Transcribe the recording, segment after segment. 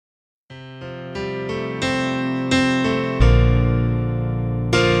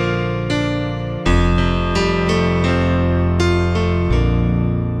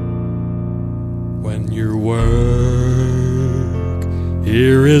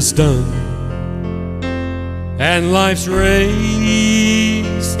is done, and life's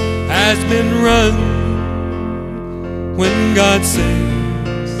race has been run. When God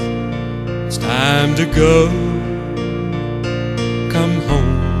says it's time to go, come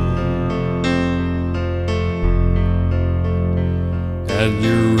home. And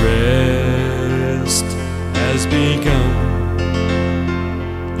your rest has begun.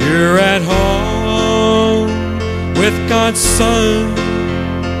 You're at home with God's Son.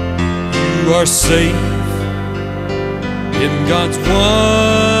 You are safe in God's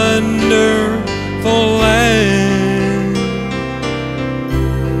wonderful land.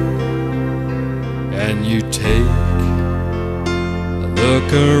 And you take a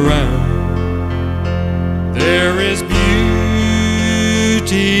look around. There is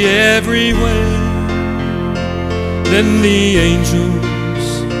beauty everywhere. Then the angels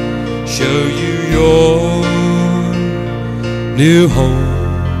show you your new home.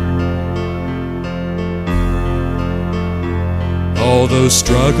 All those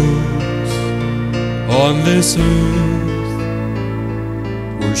struggles on this earth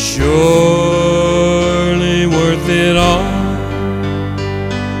were surely worth it all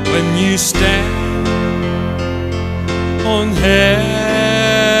when you stand on heaven's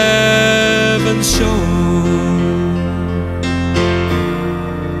shore.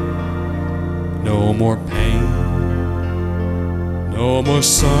 No more pain, no more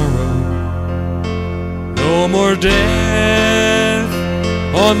sorrow, no more death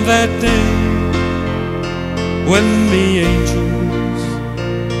on that day when the angels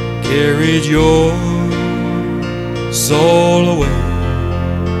carried your soul away.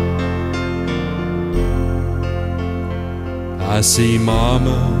 I see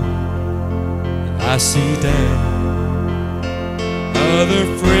Mama, and I see Dad, other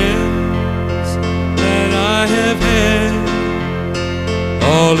friends that I have had.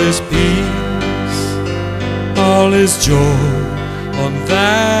 All is peace, all is joy on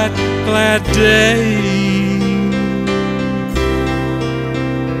that glad day.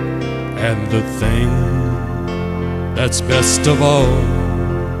 And the thing that's best of all,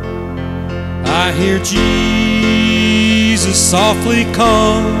 I hear Jesus softly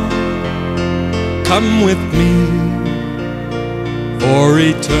call, come with me for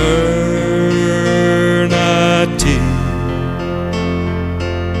eternity.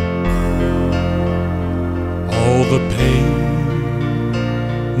 All the pain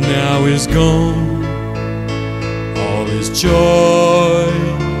now is gone, all is joy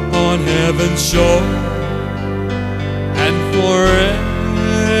on heaven's shore, and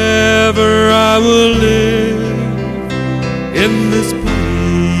forever I will live in this place.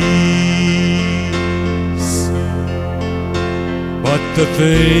 But the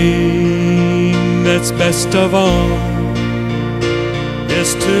thing that's best of all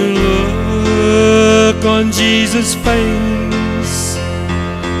is to look on Jesus' face,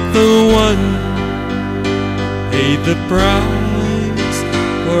 the one paid the price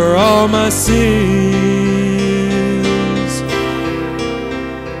for all my sins.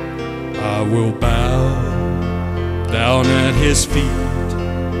 I will bow down at his feet,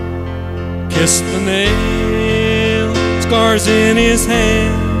 kiss the nail scars in his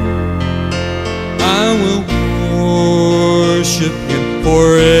hand. I will worship him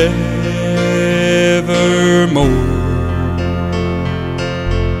forevermore.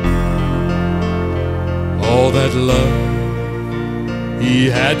 All that love he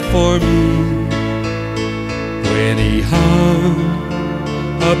had for me when he hung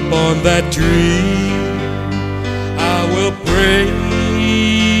up on that tree, I will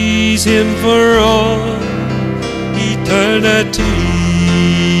praise him for all eternity.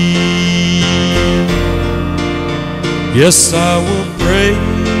 Yes, I will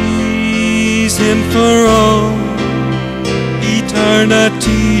praise him for all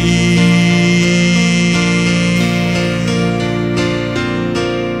eternity.